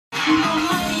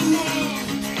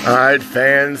Alright,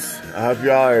 fans, I hope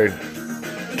y'all are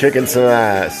kicking some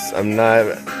ass. I'm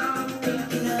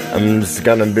just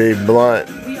gonna be blunt,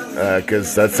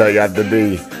 cause that's how you have to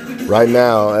be. Right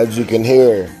now, as you can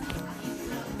hear,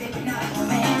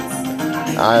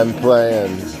 I'm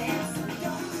playing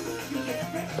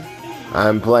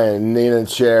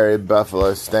Neneh Cherry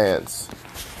Buffalo Stance.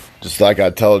 Just like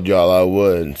I told y'all I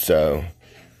would, so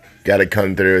gotta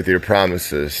come through with your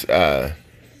promises.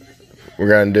 We're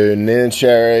gonna do Neneh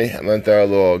Cherry. I'm gonna throw a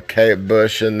little Kate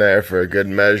Bush in there for a good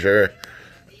measure.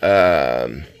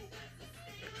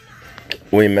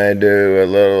 We may do a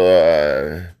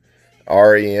little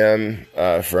REM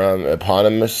from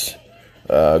Eponymous.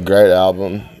 Great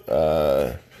album.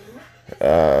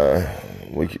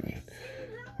 We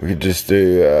could just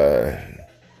do.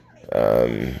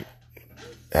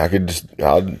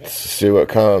 I'll see what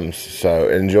comes. So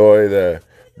enjoy the.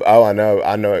 Oh, I know.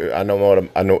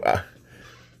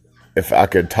 If I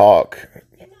could talk,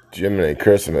 Jiminy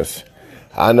Christmas,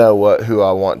 I know who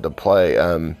I want to play.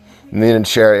 Neneh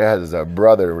Cherry has a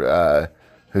brother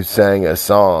who sang a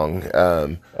song,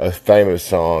 a famous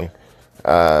song,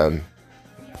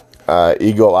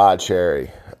 Eagle Eye Cherry.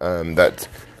 That's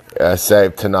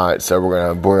saved tonight, so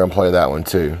we're gonna play that one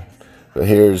too. But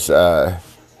here's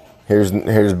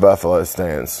Buffalo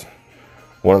Stance,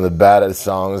 one of the baddest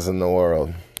songs in the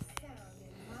world.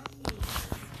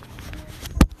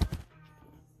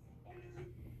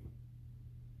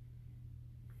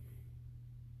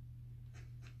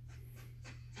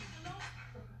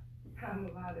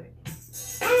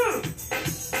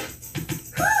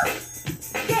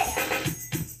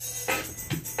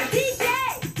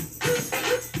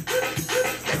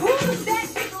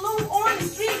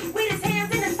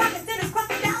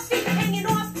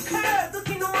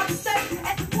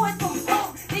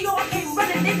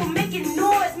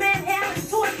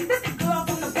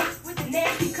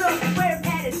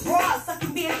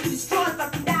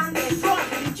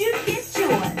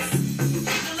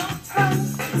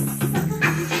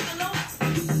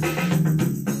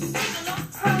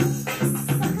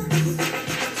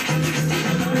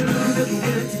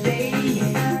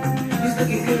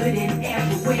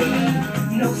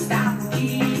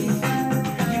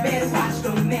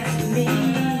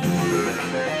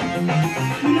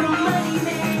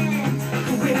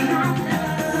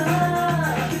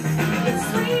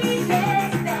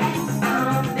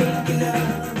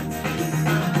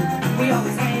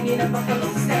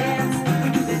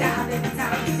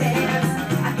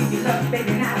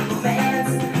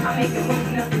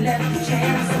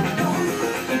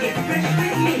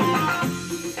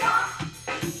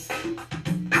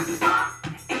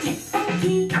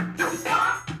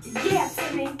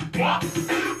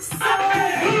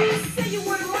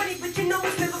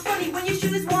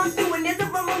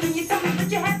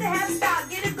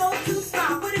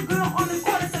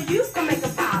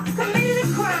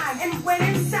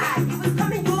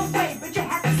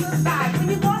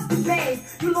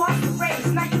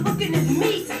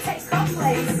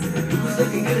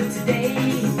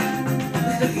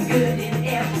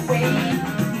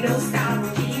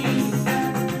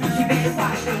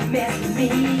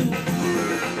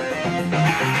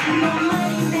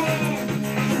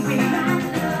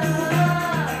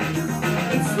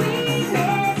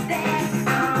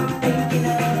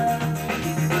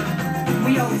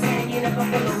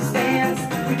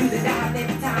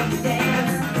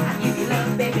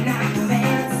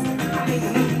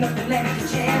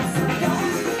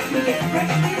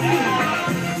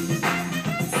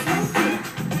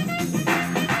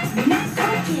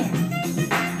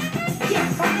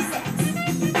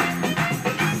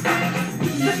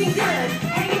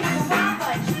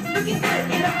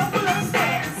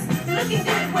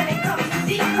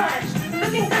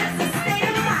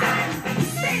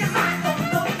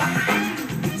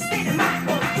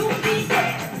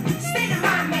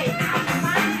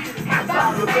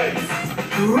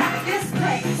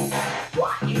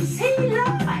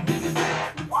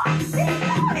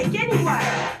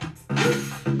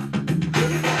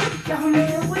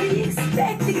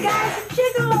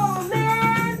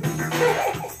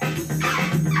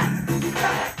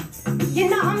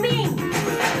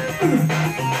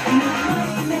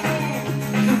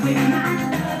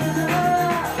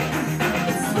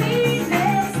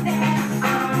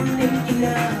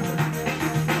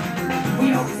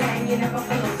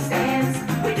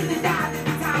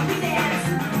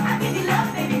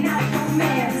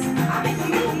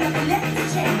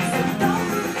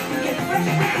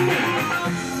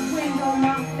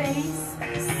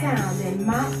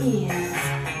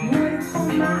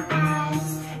 My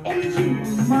eyes and you,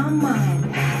 my mind,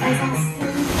 as I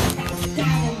stay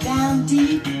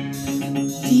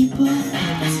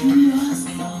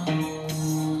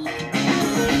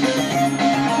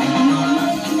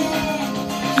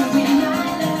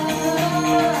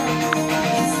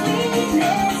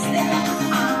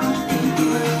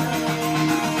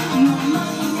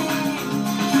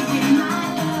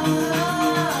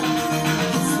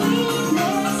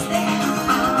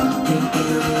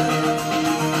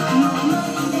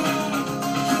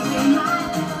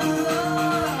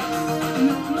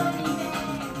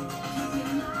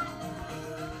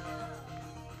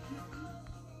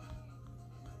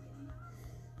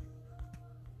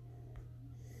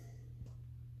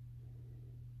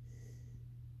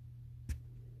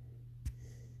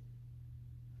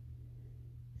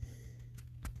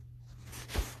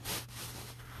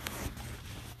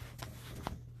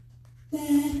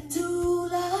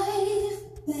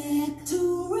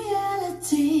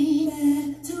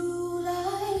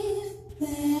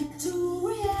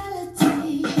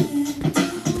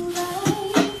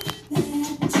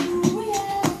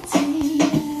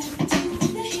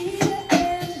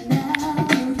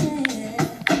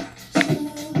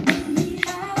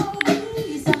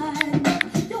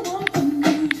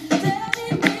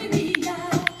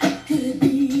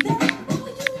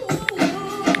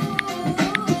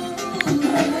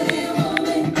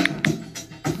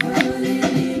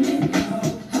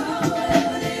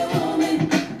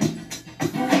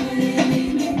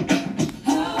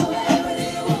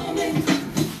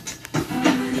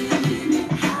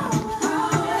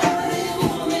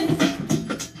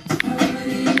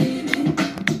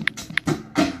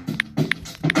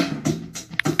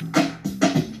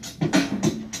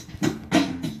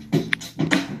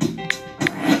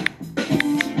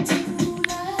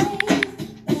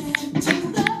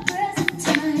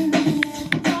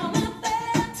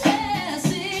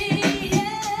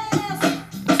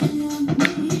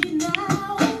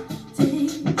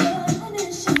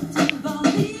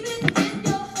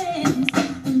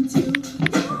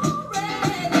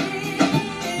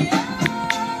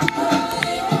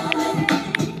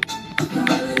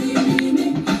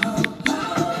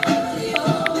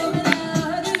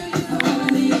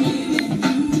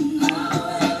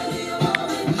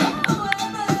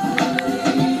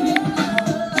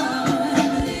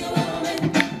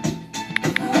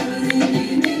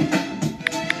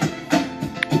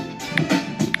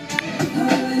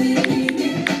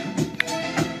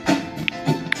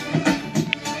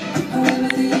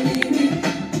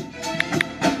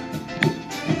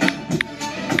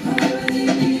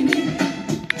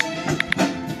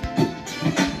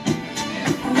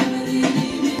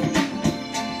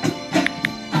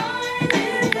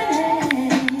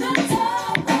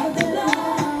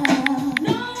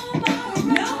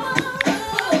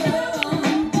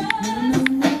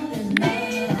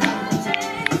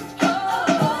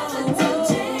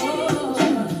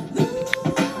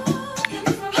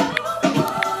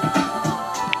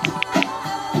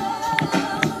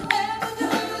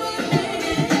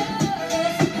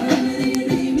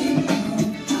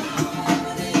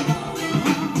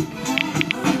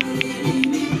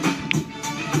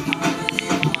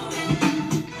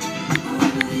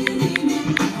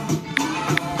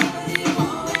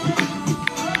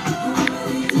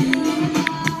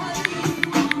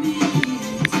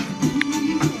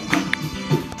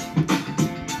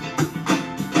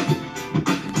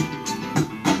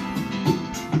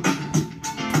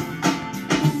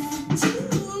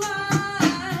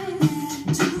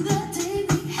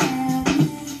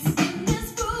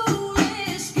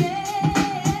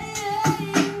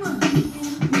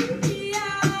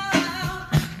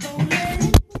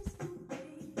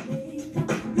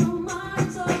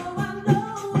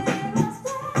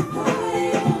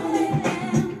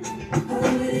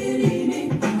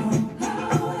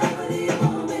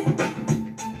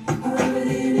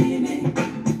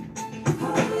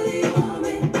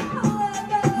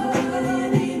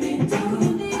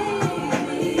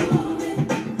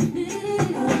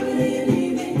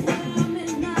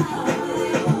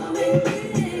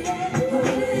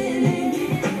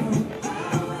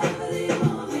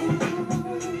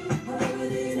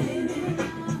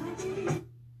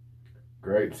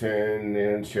Great tune,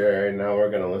 Nina Cherry. Now we're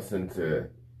going to listen to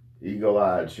Eagle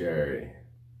Eye Cherry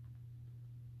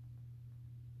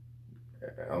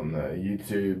on the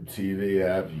YouTube TV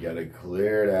app. You got to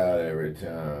clear it out every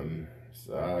time.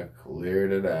 So I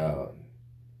cleared it out.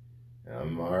 And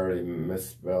I'm already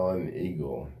misspelling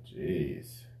eagle.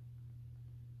 Jeez.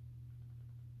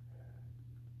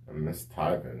 I'm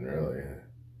mistyping, really.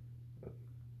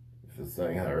 If this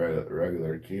thing had a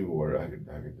regular keyboard, I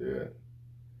could do it.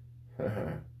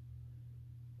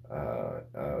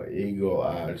 Eagle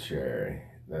Eye Cherry.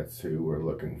 That's who we're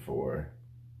looking for.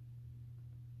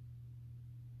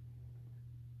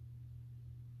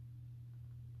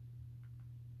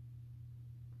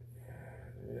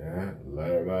 Yeah,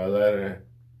 letter by letter.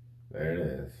 There it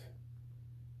is.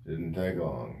 Didn't take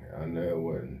long. I knew it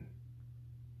wouldn't.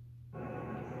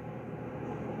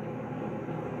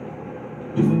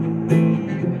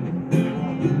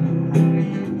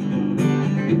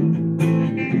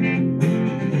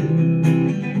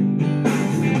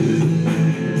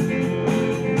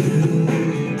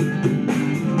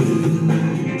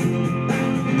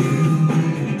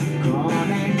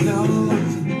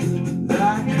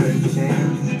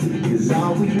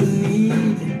 All we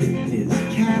need is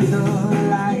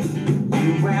candlelight,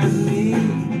 you and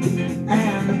me.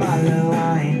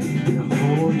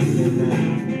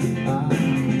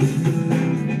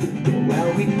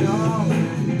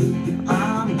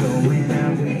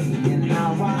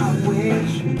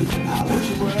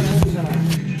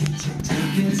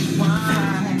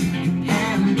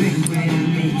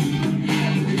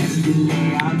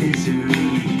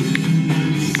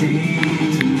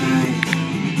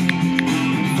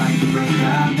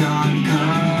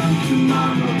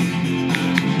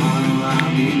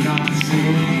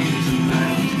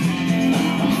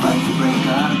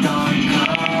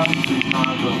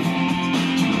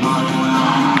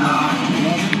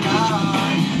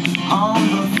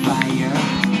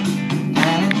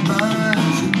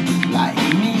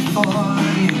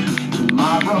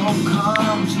 all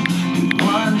comes with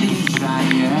one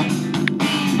desire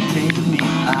to take me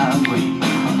away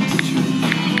from the truth.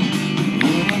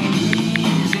 It ain't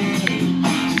easy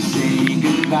to say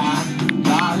goodbye,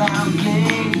 darling,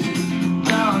 please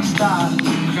don't start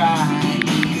to cry.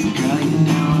 'Cause girl, you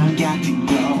know I got to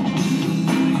go.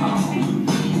 Oh,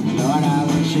 Lord, I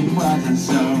wish it wasn't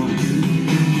so.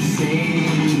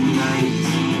 Save tonight,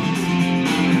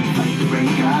 like the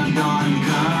break of dawn,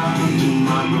 come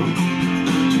tomorrow.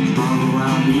 Tomorrow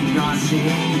I'll be gone,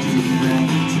 save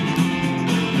tonight,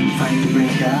 and fight the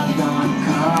break of dawn,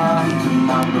 come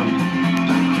tomorrow.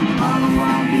 Tomorrow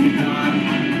I'll be gone.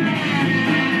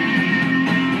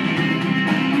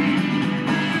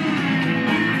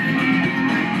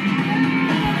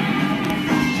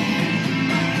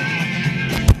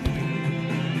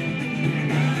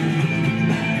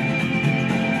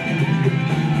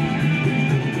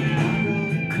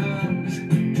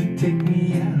 Take me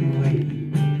away.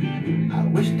 I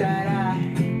wish that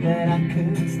I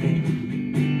could stay.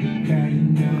 Girl, you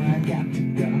know I got to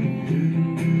go.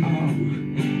 Oh,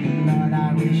 Lord, I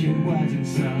wish it wasn't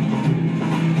so.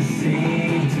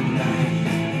 Save tonight,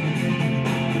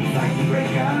 like the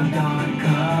break of dawn,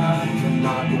 come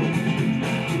tomorrow.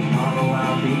 Tomorrow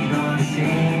I'll be gone.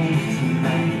 Save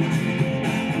tonight,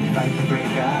 like the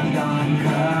break of dawn,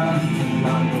 come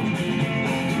tomorrow.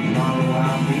 Tomorrow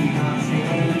I'll be gone.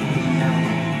 Save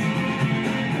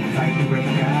like the break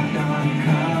of dawn,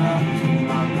 come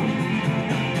tomorrow.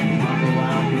 Tomorrow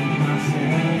I'll be gone,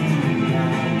 save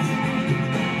tonight.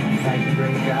 Like the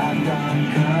break of dawn,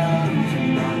 come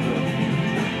tomorrow.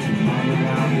 Tomorrow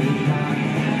I'll be gone.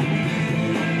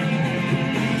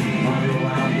 Tomorrow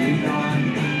I'll be gone.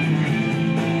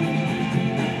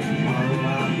 Tomorrow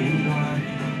I'll be gone.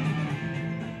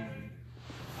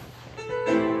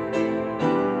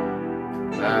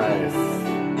 Nice.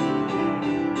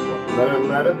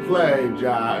 Let it play,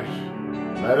 Josh.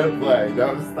 Let it play.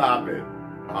 Don't stop it,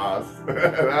 Hoss.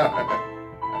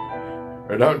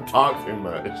 Or don't talk too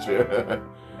much.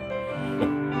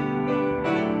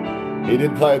 He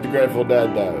did play with the Grateful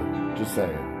Dead, though. Just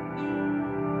saying.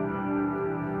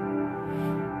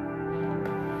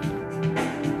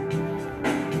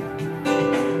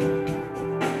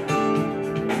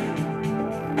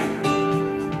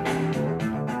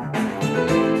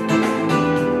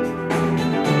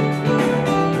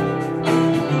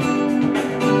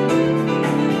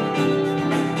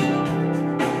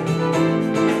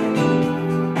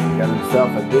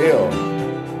 Himself a deal.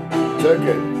 Took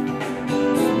it.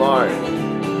 Smart.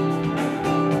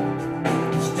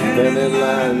 Stand in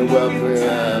line to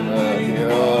welfare, you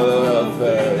know, the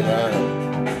welfare line.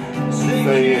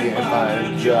 So you can find a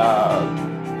job.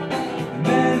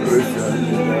 Rooster,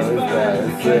 you know,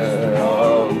 his guys,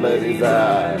 old lady's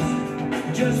eyes.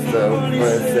 So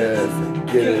princess,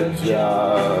 get a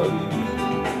job.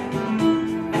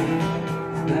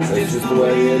 That's just the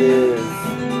way it is.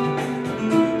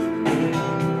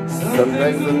 Some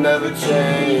things will never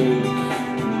change.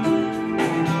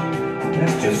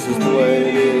 This is the way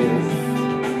it is.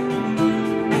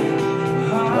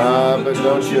 But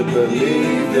don't you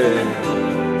believe it?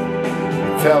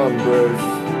 Tell him, Bruce.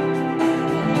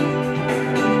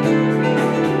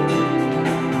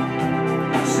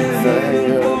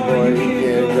 Say, oh boy, you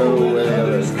can't go where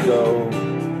let's go.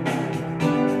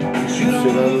 You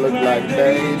shouldn't look like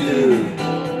they do.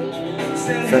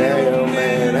 Say, oh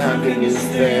man, how can you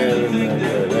stand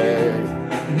another day?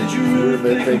 Did you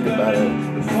really think about it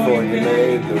before you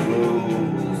made the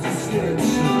rules?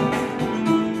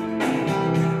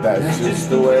 That's just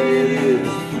the way it is.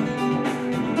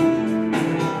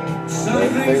 Some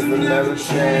things will never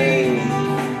change.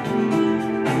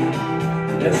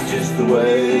 That's just the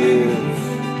way it is.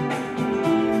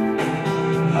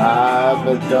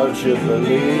 But don't you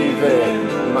believe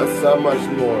it? So much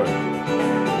more.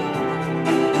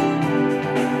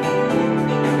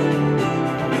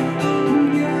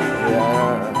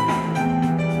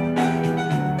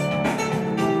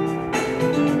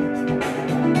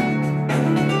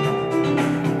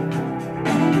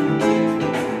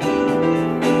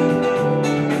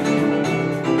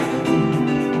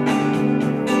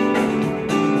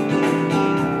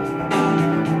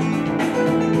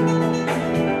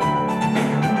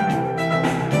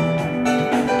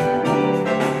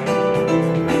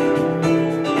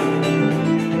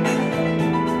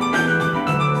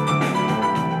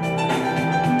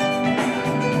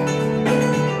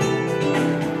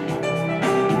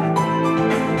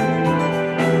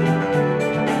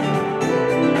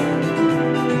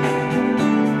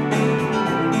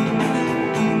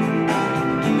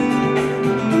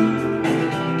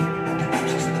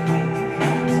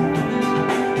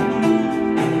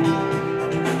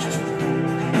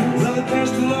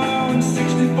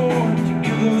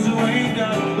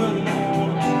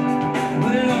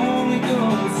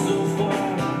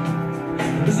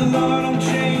 the Lord don't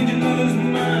change and lose my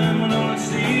mind when all I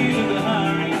see is the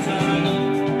hiring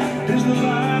time. There's the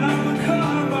light on the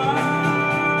cover.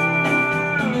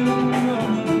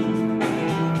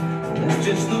 That's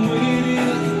just the way it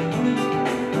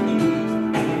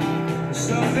is.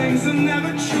 Some things will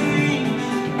never change.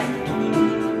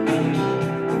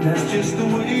 That's just the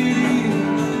way it is.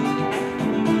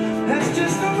 That's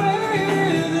just the way it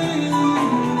is.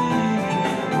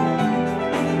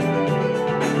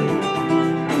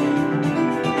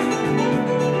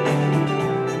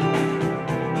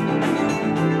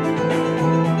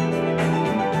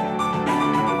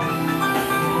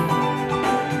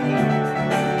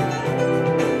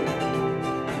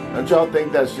 Don't y'all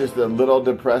think that's just a little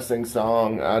depressing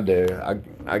song? I do.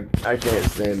 I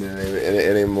can't stand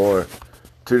it anymore.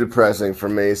 Too depressing for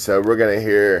me. So we're gonna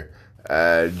hear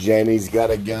Janie's Got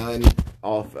a Gun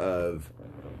off of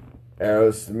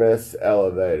Aerosmith's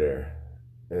Elevator,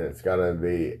 and it's gonna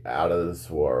be Out of This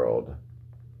World.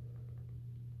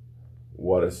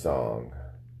 What a song!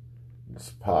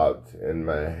 Just popped in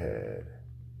my head.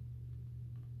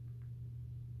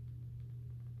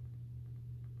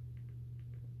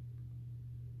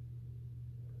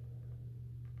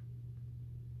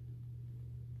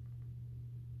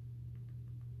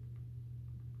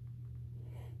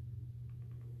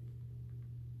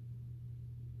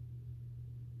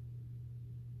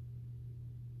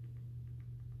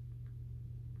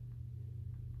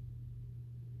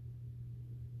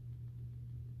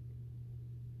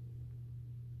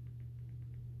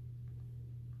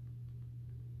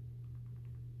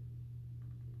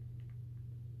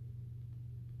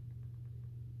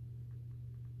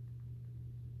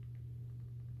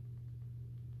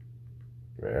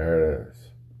 There it is.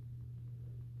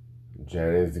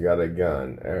 Janie's Got a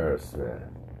Gun, Aerosmith.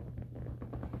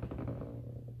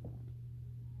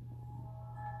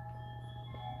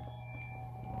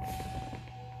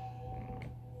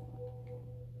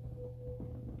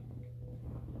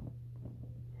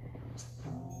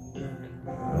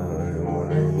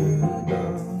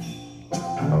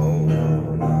 Oh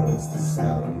no, no, it's the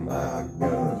sound of my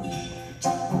gun.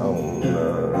 Oh no,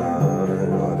 no,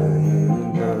 what have you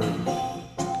done?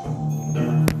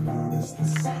 It's the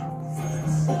sound of my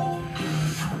gun.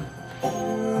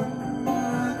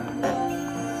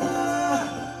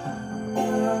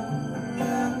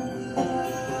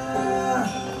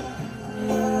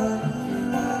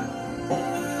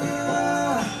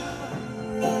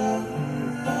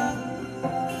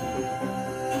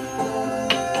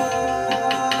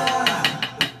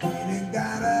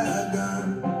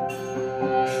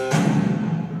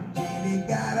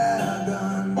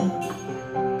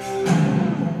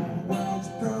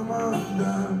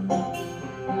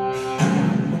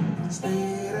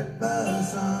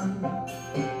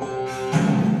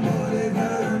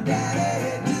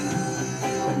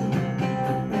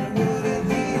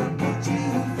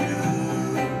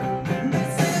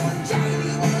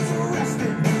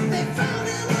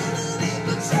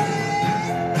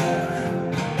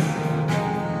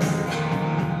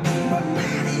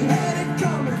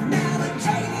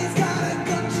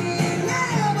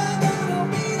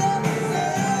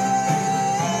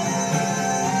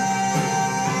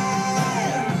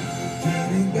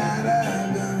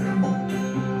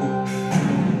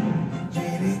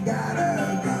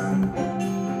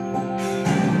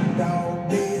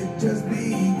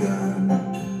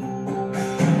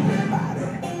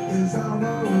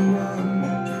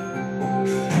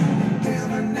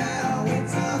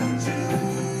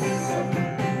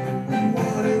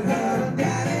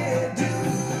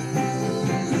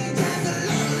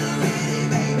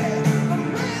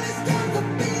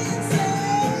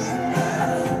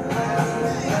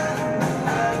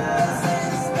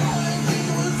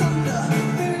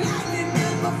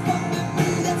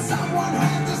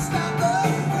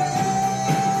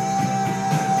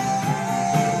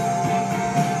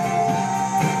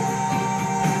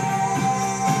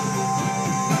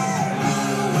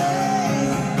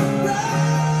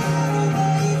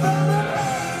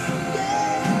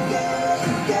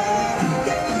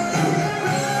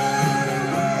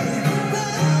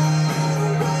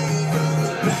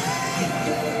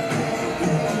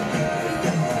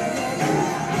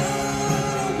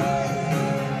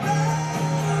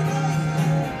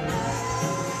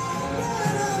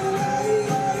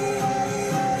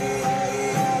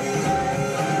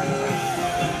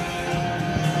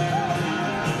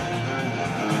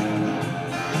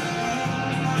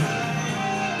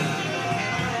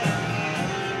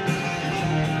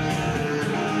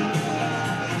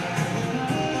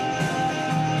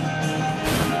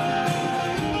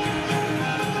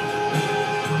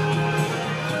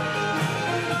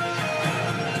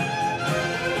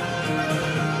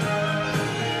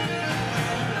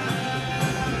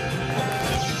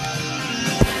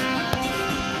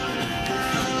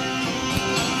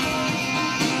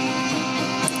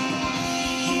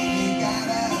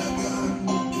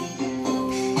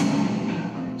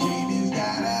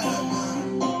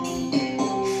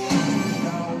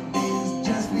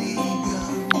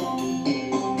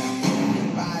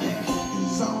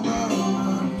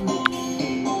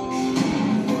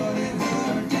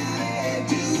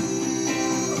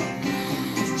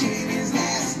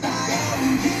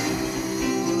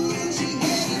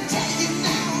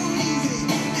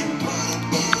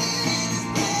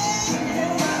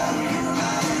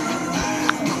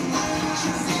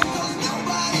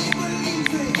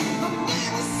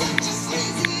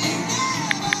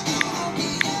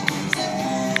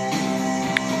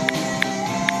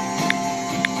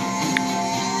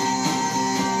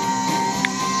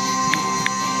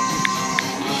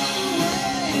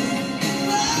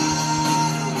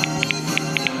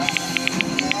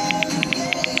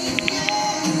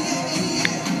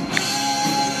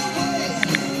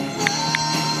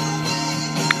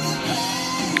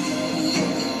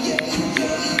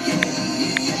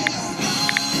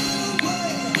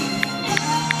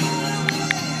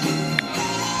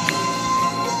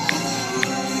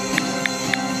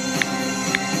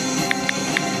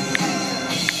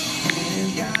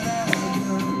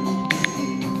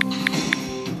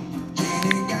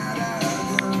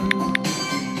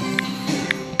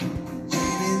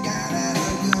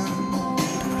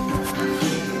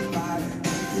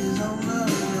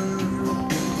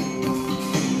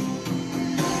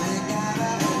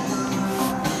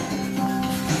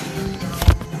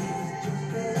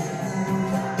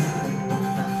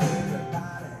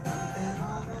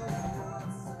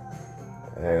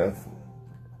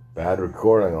 bad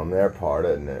recording on their part,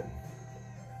 isn't it?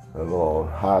 A little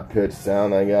high-pitched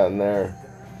sound I got in there.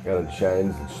 Gotta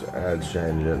change. I had to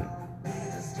change it.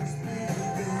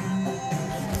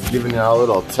 Giving y'all a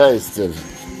little taste of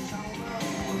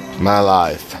my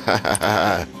life.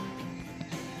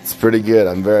 It's pretty good.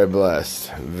 I'm very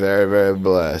blessed. Very, very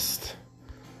blessed.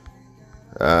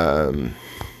 Let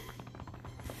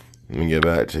me get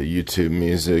back to YouTube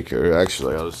music, or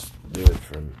actually I'll just do it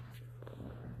from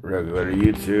regular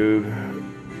YouTube.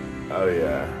 Oh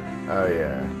yeah. Oh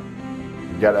yeah.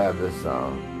 You gotta have this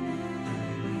song.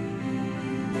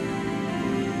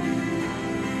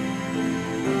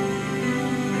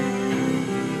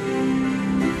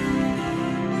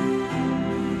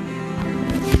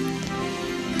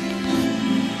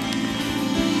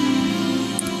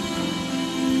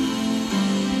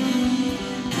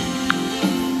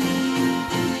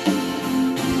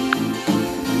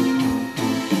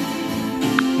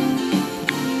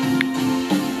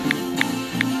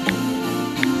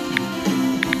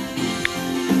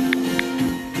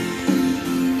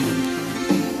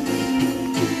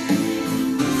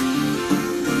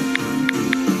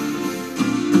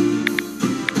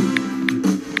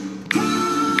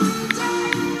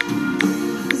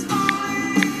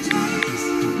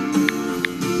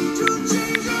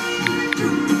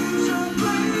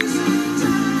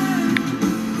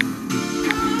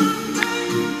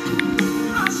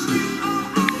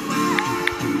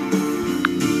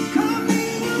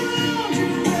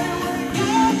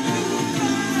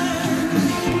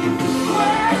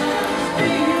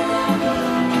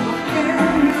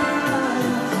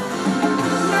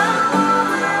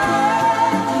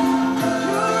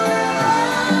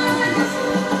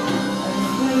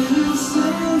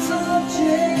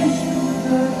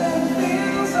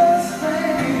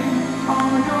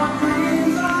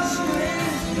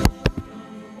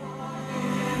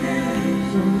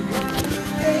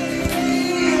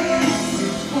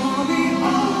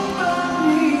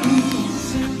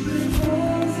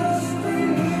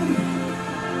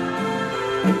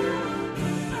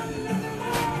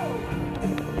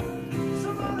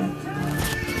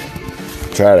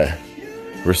 Try to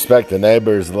respect the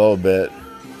neighbors a little bit.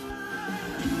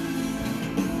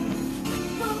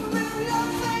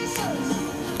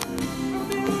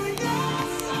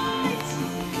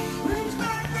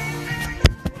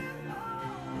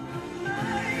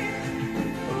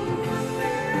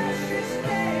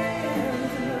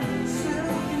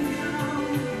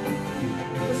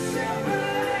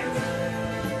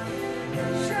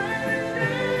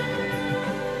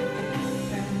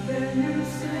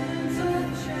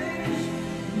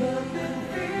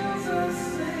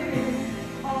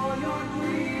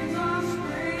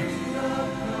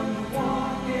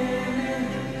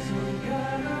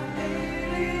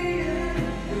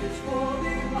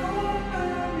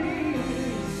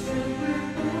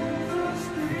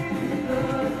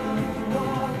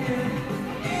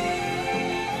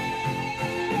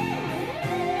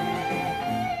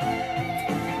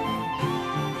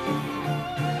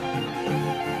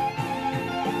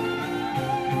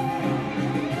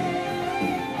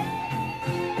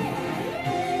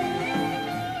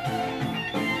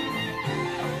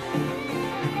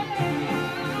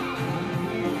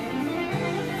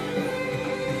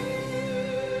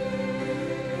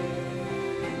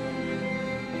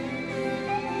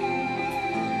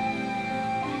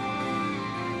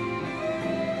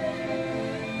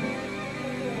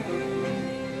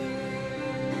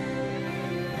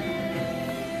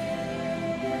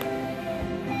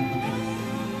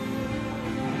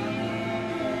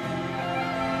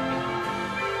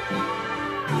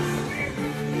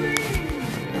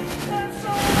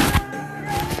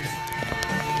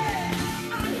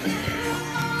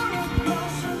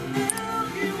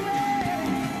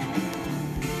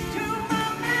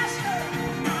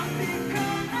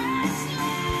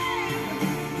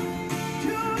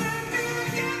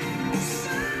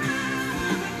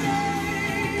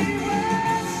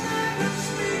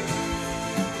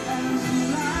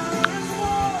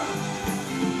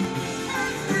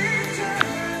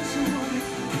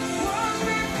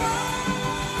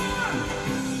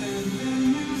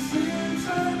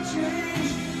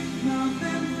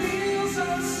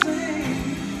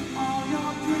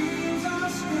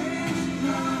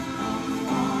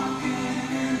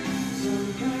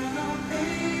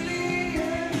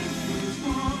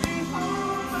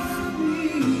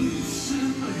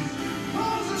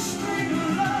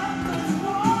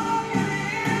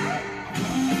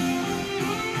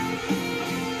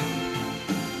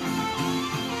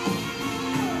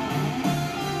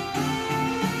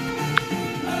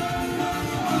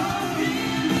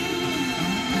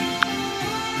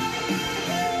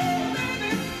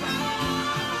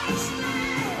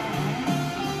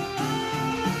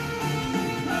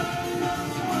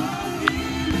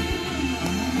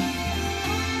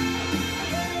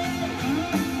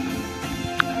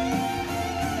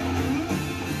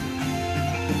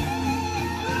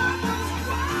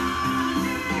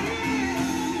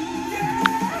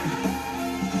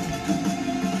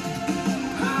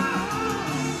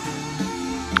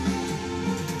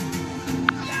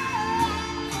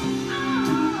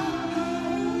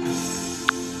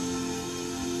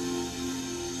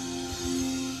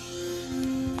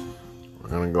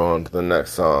 gonna go on to the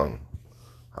next song.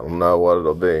 I don't know what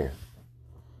it'll be.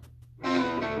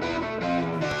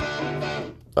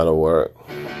 That'll work.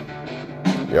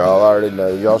 Y'all already know.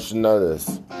 Y'all should know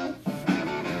this.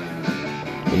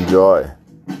 Enjoy.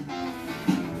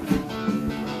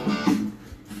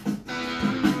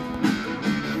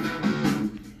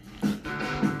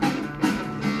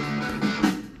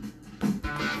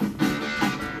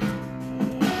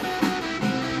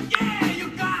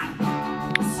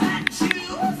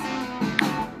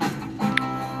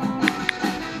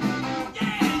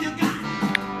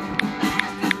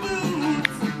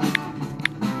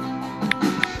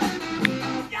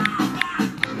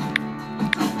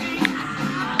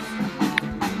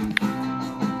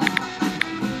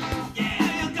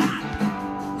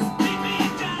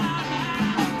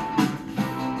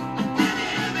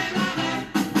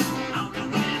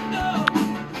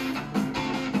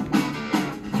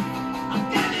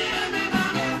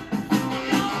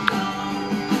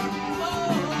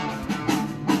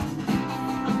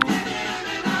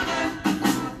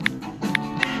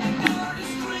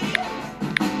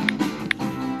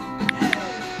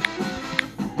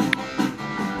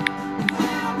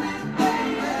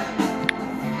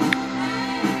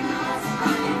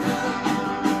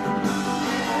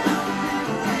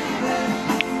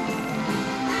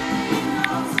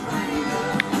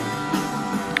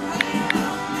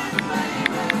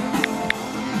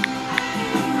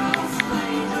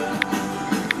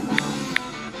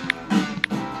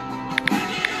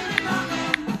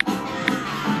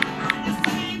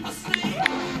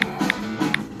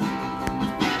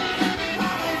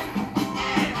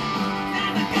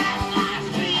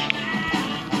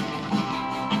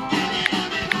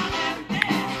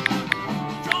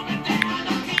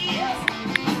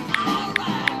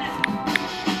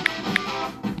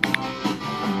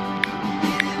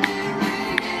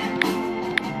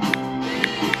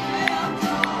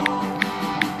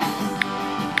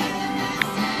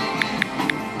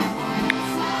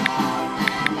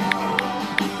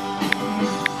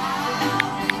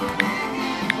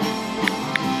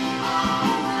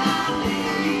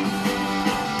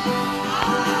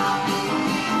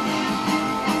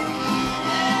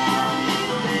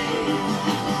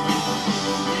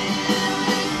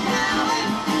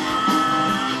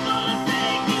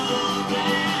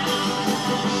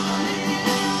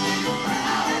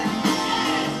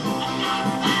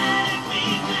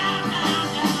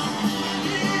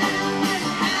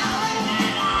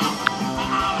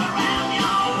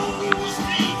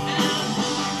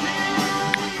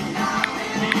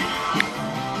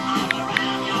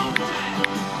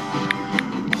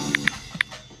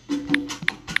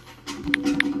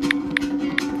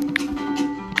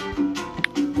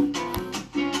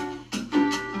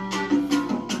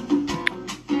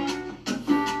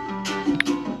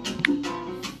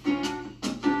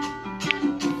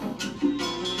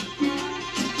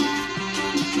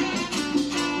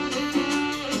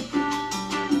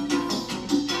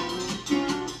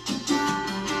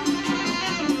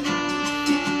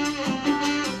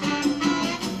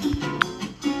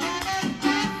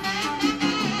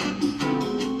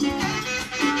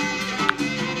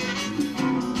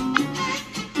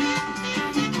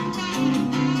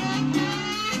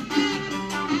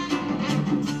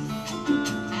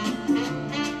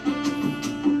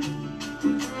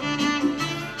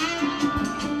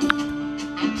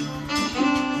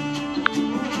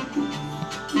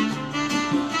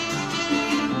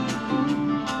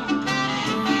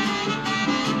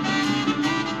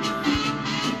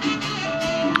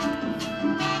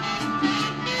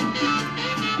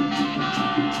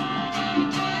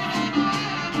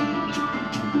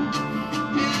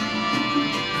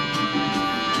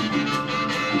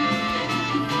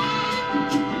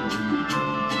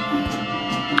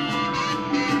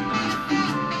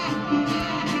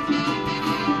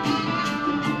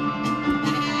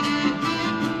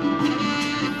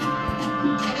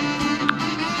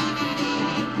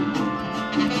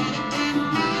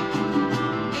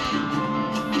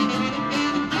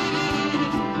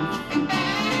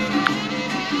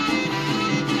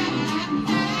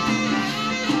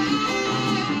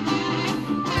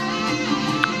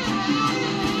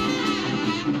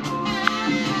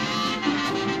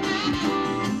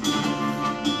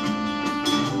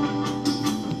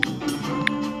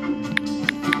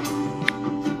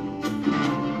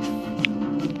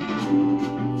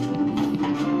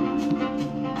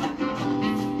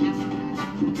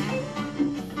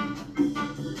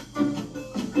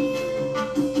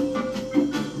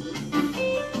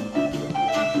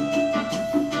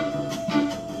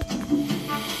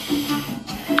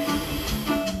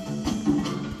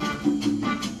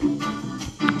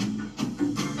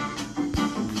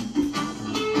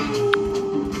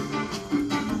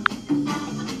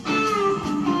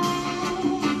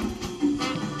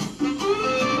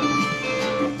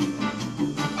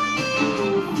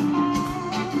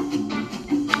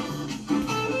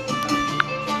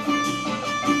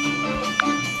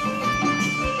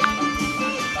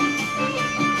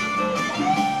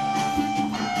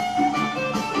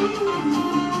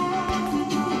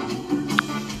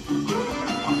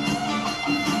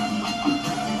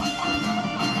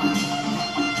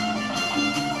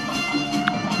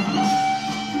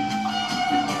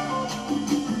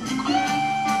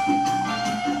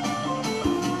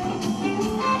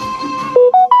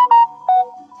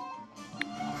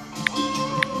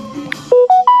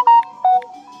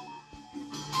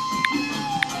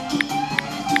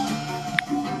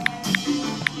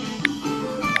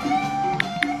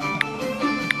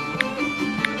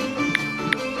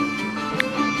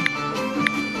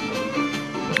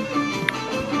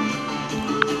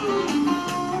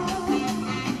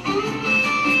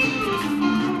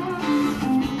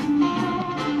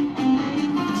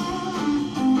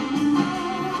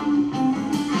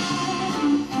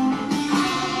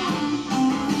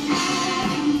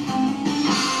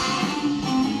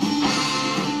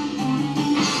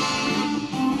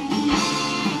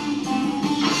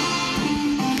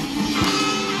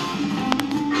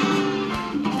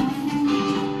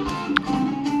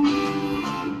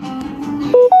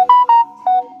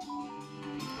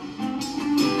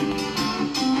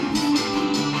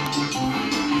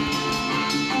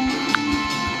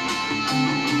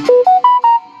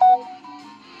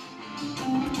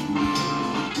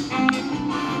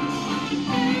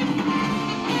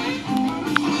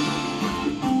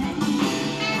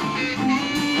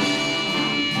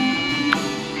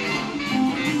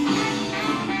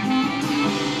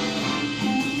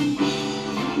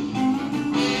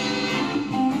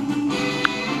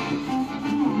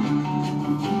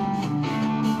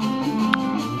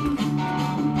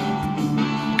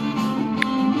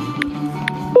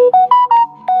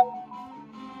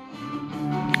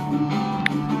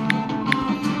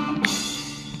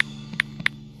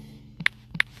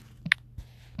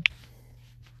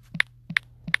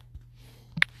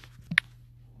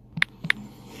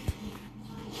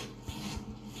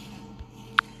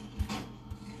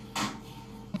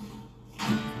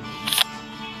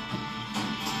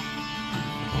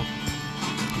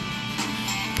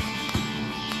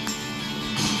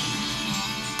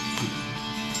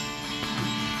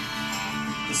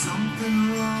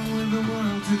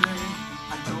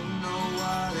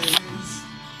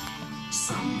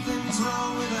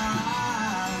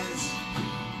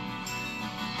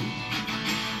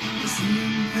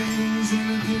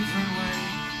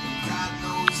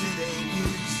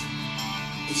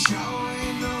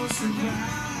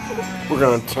 We're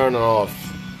gonna turn off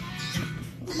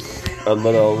a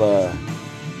little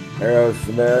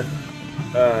Aerosmith,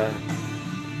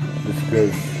 just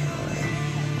because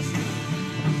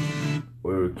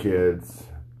we were kids,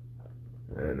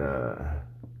 and I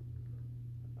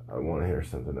want to hear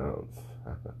something else.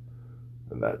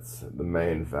 And that's the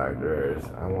main factor, is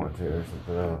I want to hear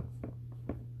something else.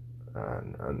 I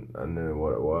knew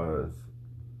what it was.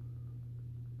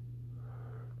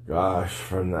 Gosh,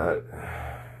 from that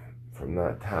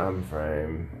time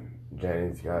frame,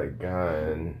 Janie's Got a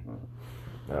Gun.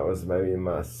 That was maybe I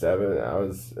was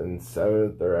in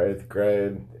 7th or 8th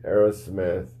grade.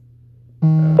 Aerosmith.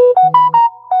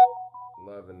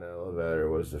 Love in the Elevator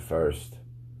was the first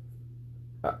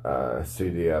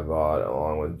CD I bought,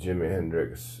 along with Jimi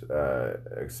Hendrix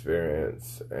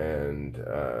Experience and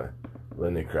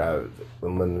Lenny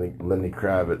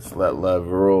Kravitz Let Love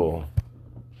Rule.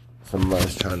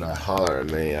 Somebody's trying to holler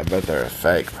at me. I bet they're a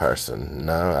fake person.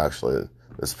 No, actually,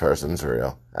 this person's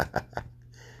real.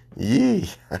 Yee.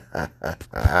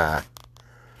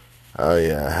 Oh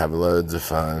yeah, have loads of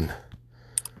fun.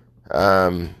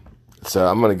 So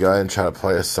I'm gonna go ahead and try to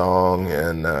play a song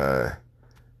and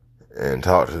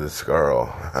talk to this girl,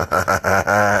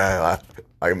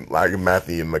 like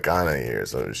Matthew McConaughey or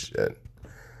some shit.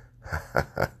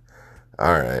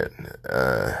 All right.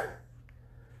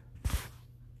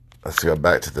 Let's go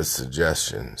back to the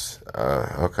suggestions.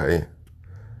 Okay.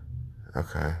 All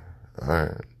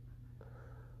right.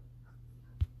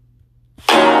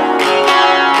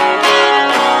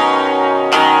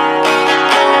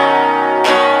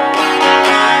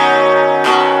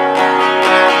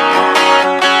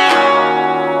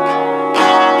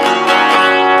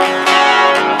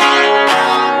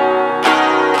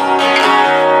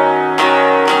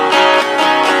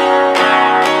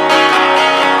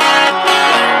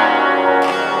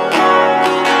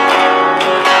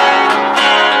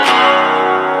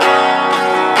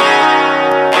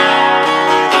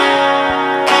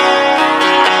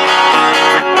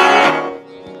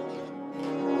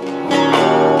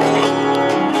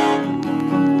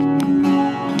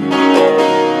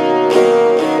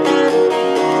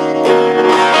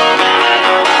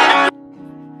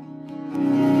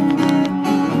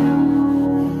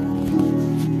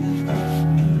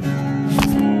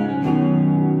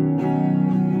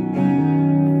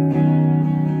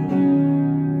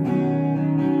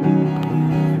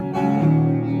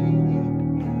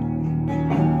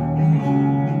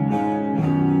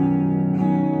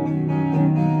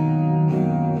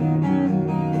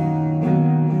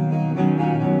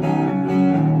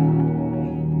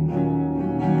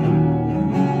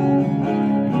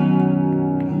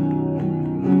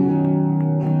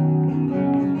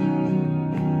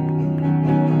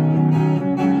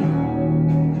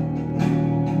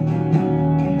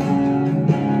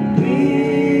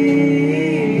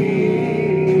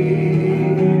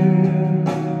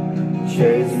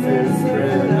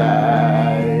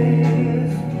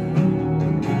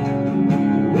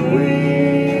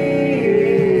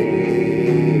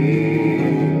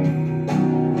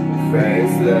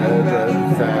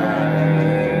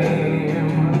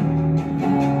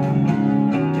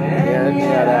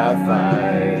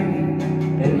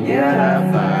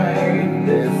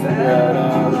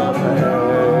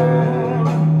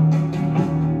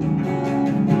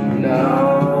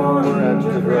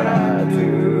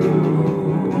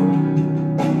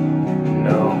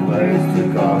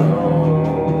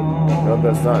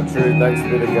 That's not true. Thanks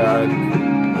be to God.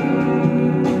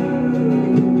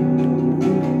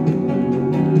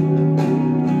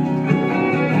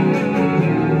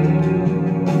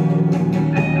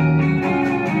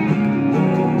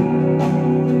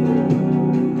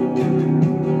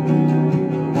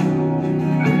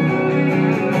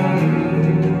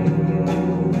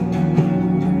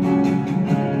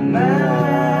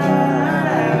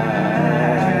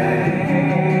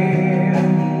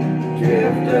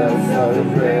 Gift of sun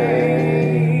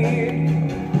rain.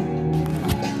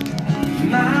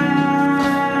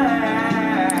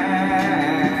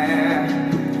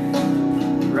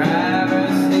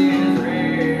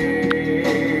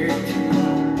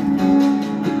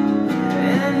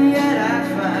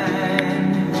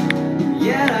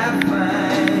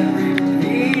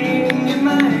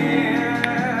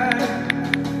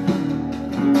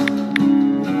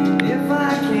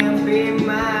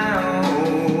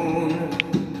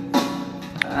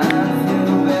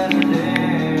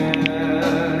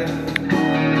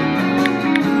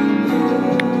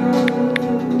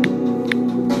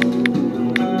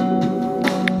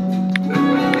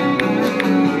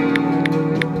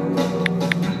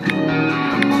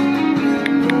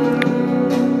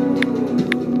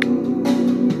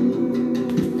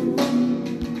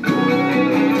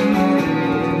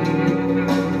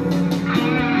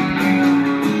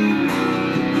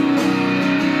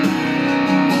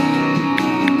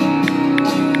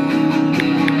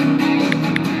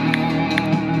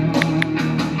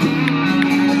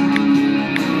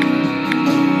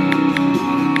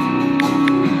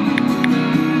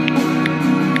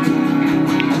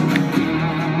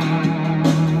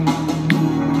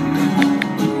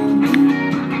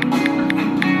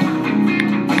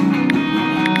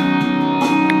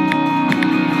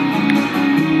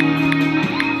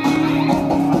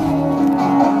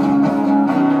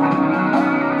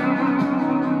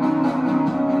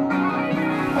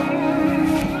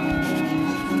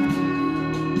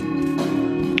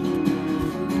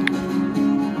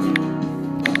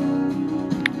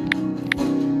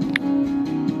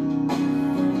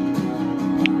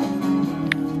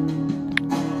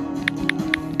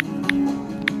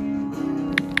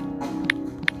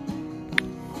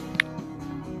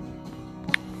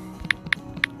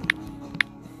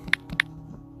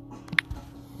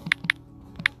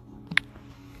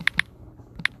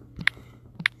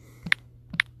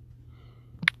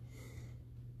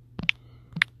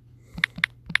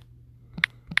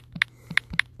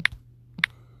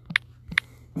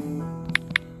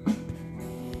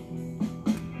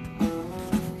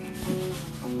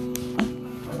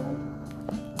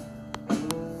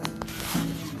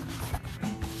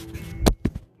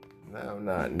 on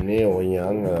that Neil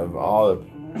Young of all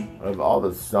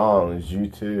the songs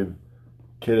YouTube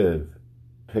could have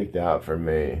picked out for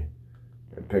me.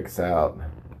 It picks out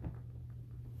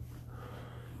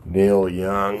Neil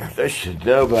Young. They should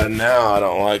know by now I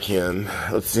don't like him.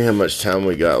 Let's see how much time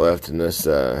we got left in this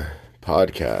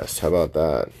podcast. How about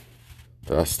that?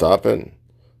 Did I stop it?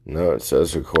 No, it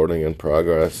says recording in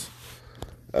progress.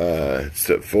 It's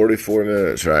at 44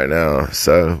 minutes right now,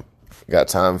 so got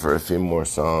time for a few more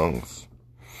songs.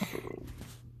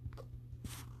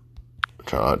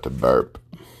 Try not to burp.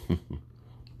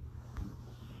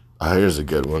 Oh, here's a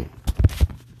good one.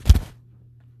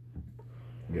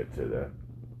 Get to that.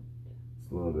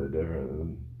 It's a little bit different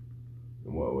than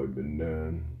what we've been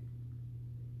doing.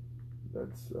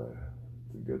 That's it's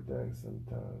a good thing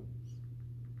sometimes.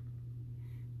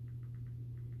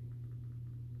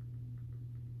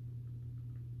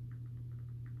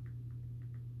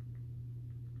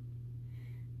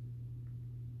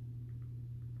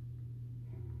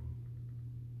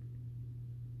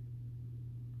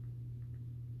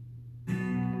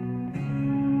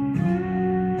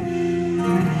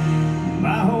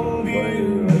 My whole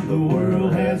view of the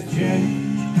world has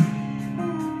changed.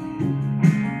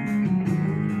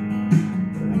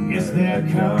 I guess that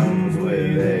comes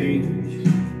with age.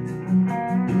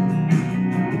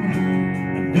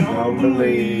 I don't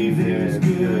believe there's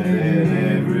good in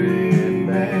every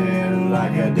man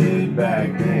like I did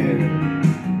back then.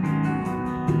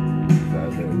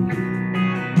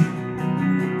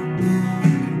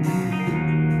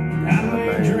 I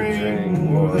may drink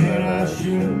more than I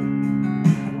should.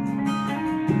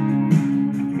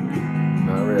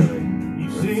 Not really.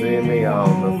 You've seen me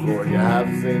on before. You have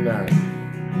seen that.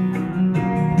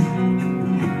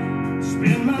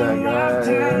 Spend my That guy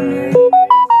lifetime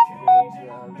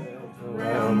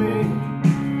around me,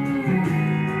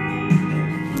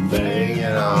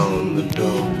 banging on the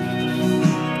door.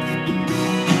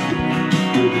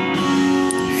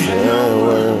 Saying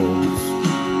words.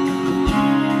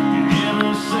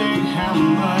 never say how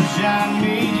much I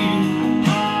need you.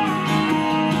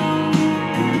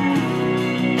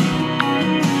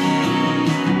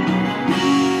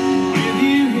 With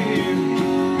you here,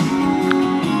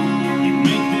 you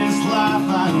make this life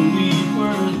I lead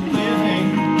worth living.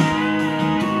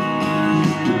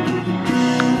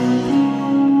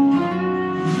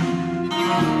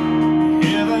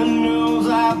 Heaven knows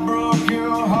I broke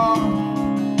your heart.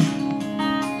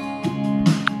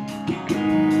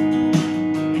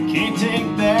 Can't take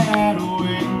that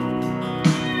away.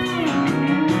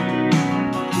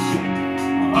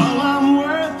 All I'm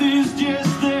worth is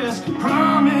just this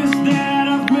promise that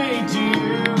I've made to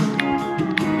you.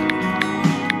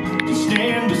 To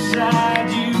stand beside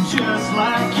you just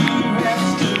like you have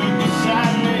stood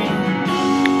beside me.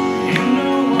 And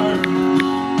no word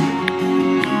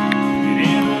could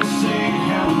ever say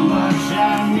how much I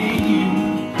need you.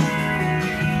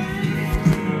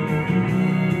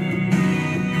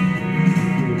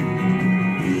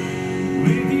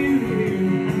 With you here,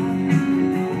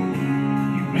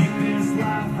 you make this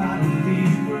life I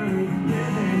lead worth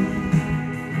living.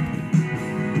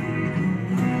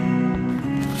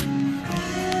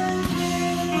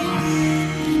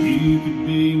 You could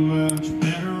be much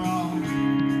better off,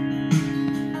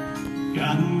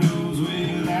 God knows,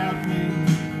 without me.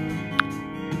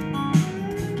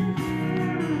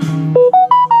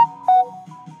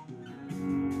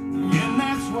 And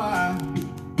that's why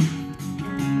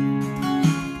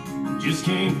just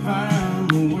can't find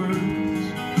the words.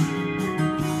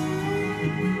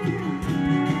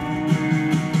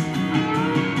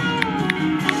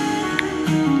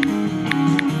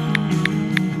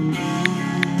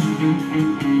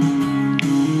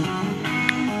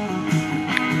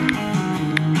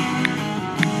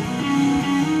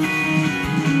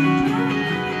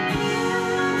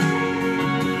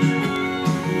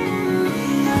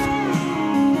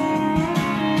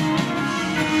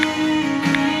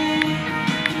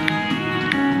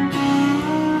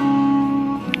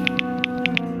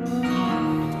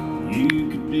 You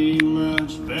could be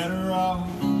much better off,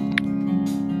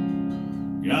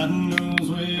 God knows,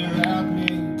 without me.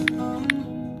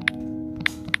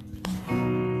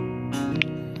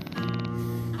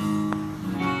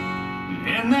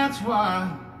 And that's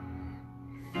why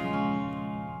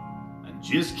I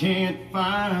just can't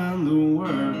find the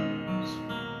words.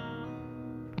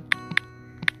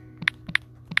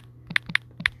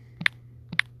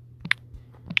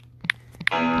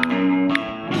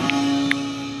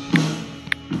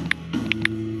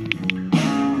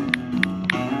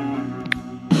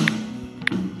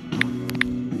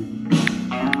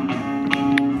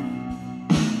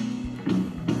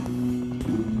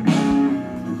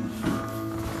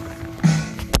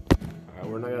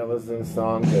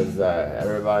 song because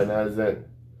everybody knows it.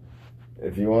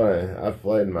 If you want to, I've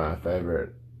played my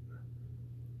favorite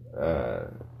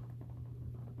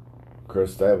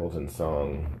Chris Stapleton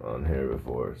song on here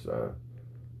before, so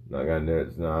I'm not gonna do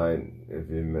it tonight. If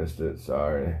you missed it,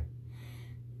 sorry.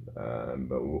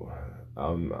 But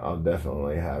I'll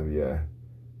definitely have you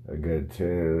a good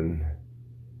tune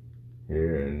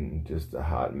here in just a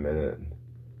hot minute.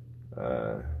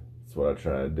 That's what I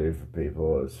try to do for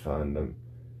people, is find them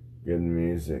good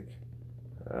music.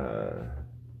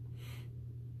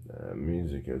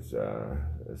 Music is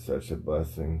such a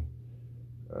blessing.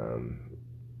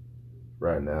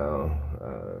 Right now,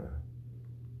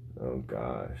 oh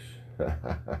gosh,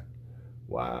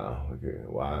 wow,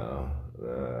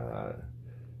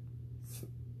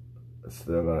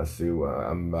 still gonna see.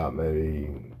 I'm about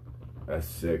maybe a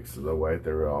sixth of the way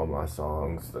through all my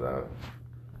songs that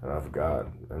I've got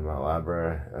in my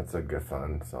library. That's a good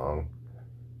fun song.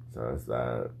 So it's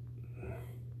that.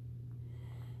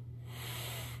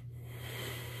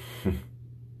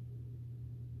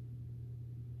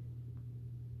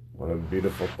 What a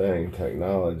beautiful thing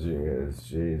technology is.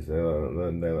 Jeez, they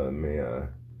let me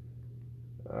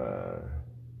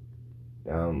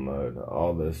download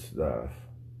all this stuff.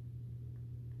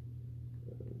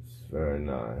 It's very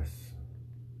nice.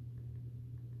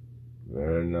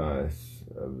 Very nice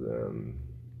of them.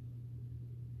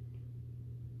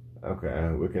 Okay,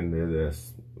 we can do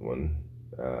this one.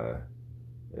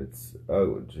 It's,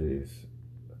 oh jeez,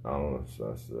 I almost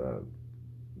messed it up,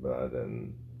 but I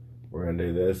didn't. We're gonna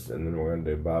do this, and then we're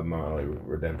gonna do Bob Marley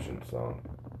Redemption Song,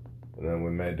 and then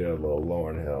we may do a little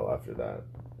Lauryn Hill after that.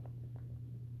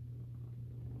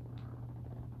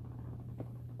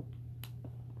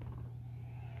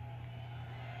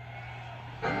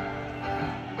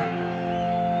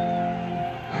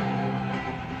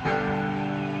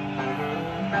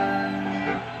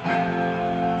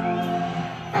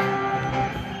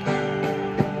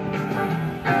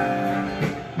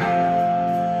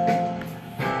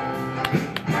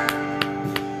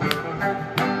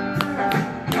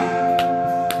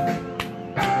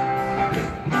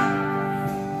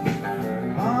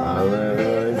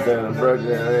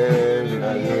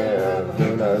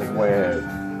 Who knows when?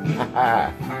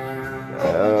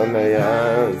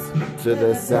 To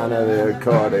the sound of the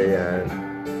accordion.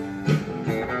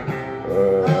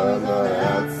 I'm on the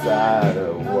outside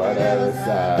of whatever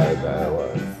side that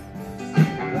was.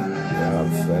 I'm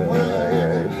saying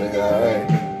anything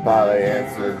I probably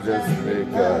answered just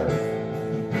because.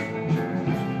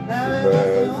 But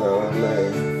it was only,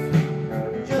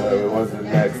 but it wasn't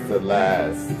next to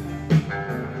last.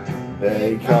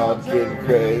 They called Kid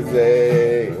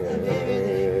crazy,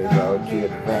 called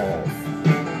Kid fast.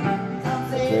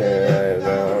 Yeah,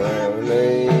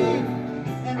 lonely.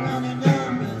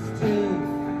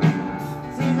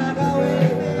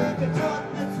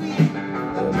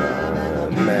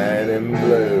 Man in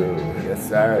blue, yes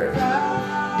sir.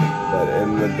 That in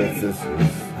the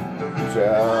sisters,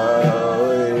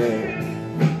 Charlie.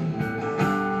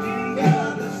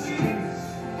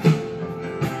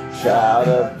 Child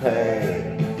of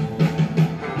pain.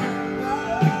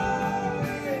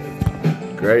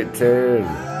 Great tune.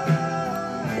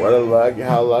 What a luck!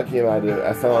 How lucky am I to?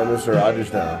 I sound like Mr.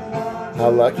 Rogers now. How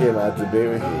lucky am I to be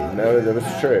with you? No, that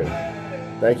was true.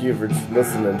 Thank you for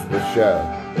listening to the show.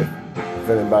 If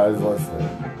anybody's listening.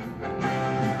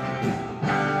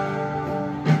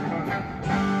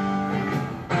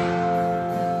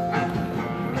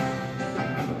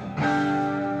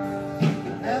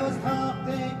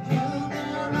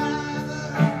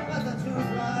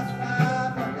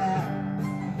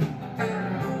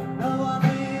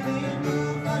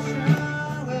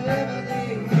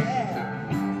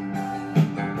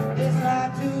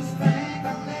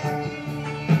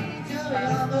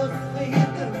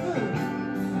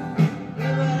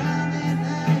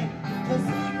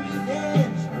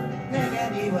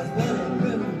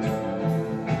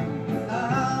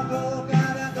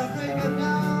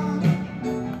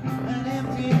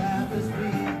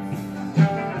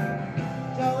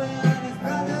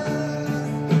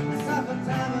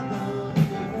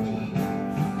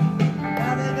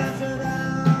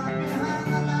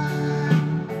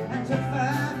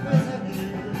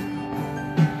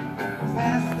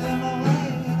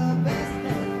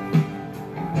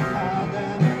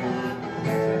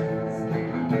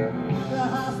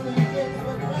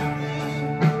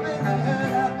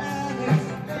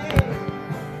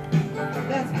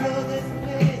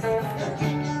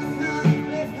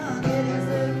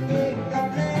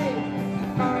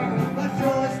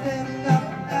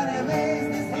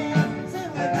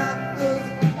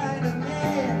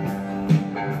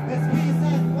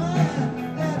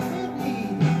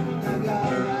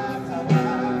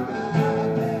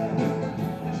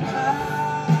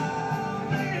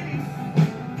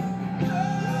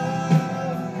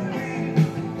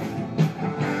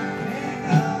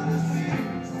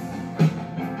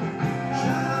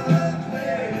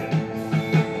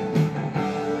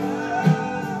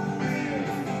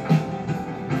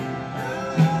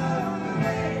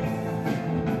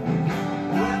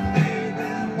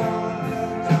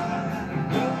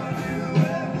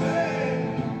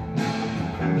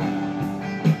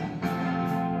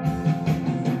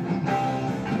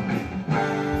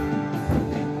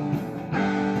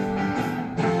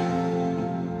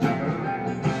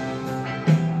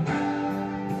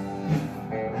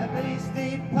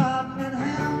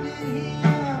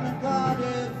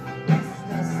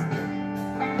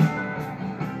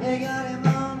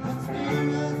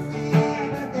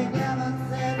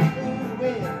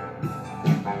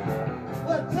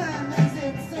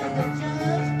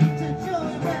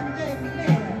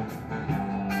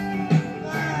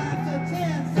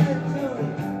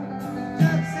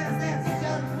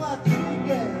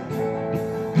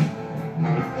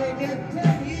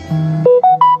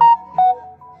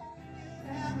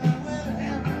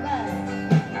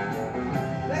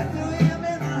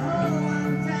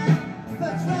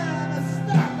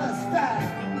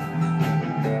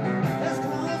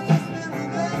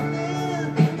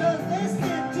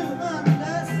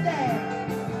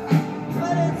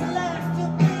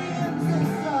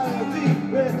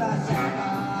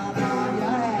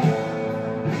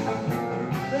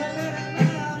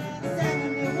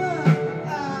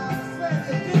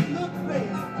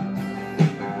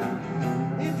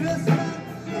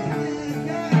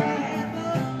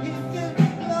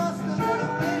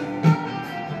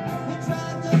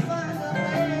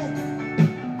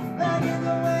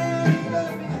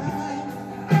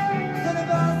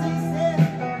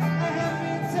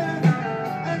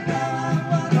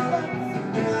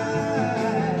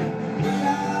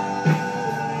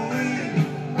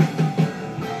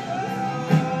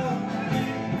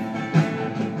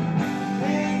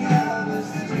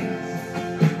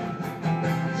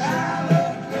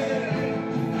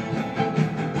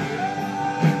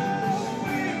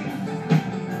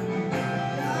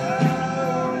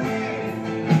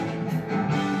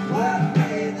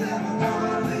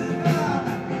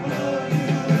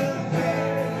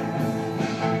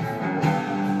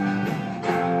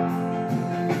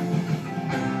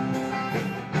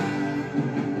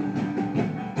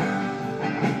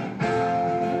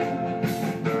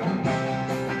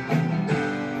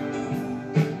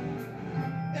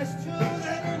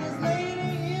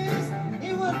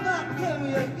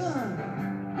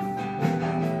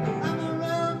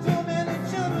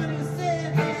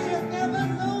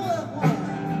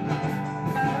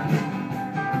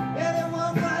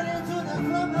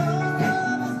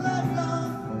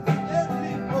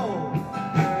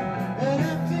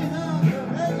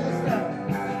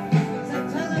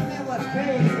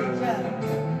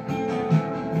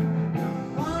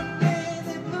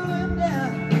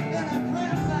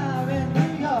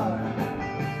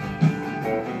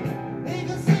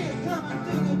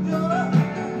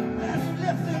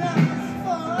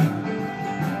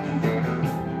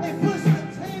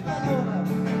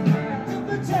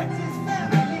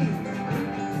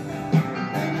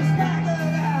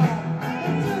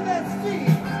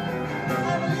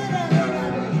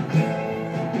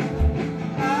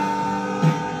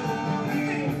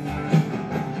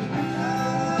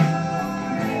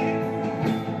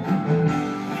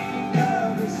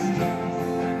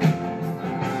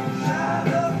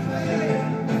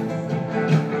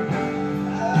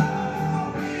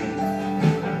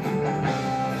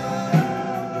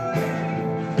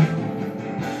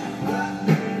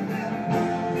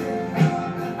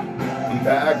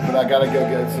 gotta go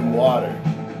get some water.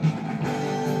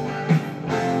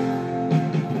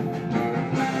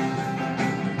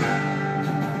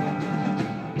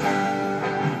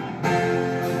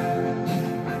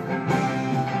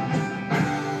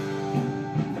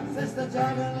 Sister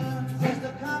Jacqueline,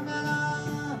 Sister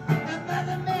Camilla, and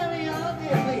Mother Mary all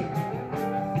did me.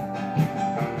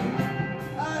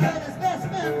 I heard his best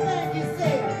friend Frankie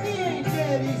say, he ain't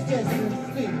dead, he's just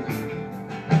asleep.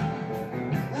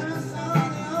 And I saw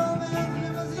the old man's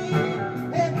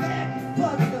limousine head back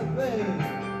towards the bay.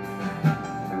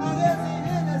 I guess he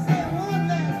had to say one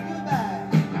last goodbye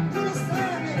to the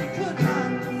son that he could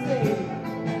not say.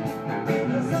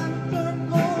 The sun turned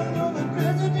gold over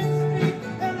President Street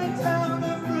and the town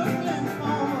of Brooklyn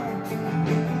falls.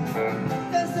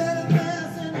 They said a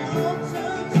mass in the old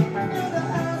church near the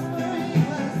house where he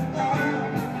was born.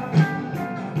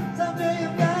 Someday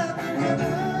you're back in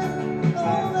heaven,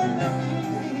 all the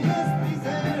memories he has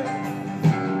preserved.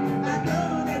 I know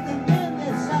that the men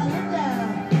that shot him down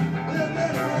will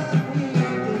get what we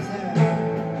deserve.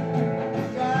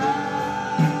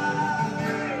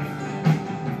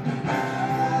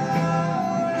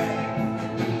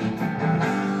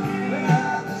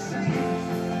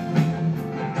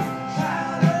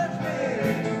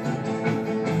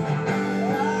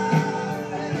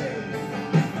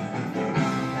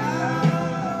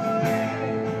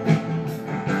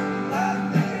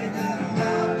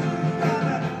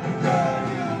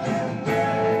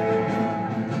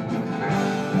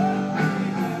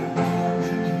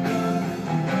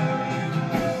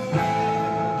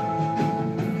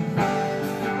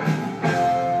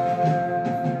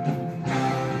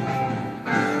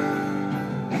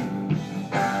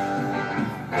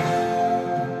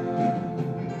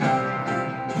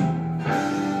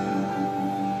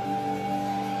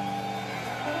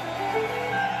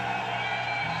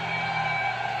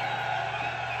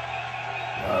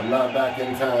 I'm not back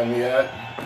in time yet.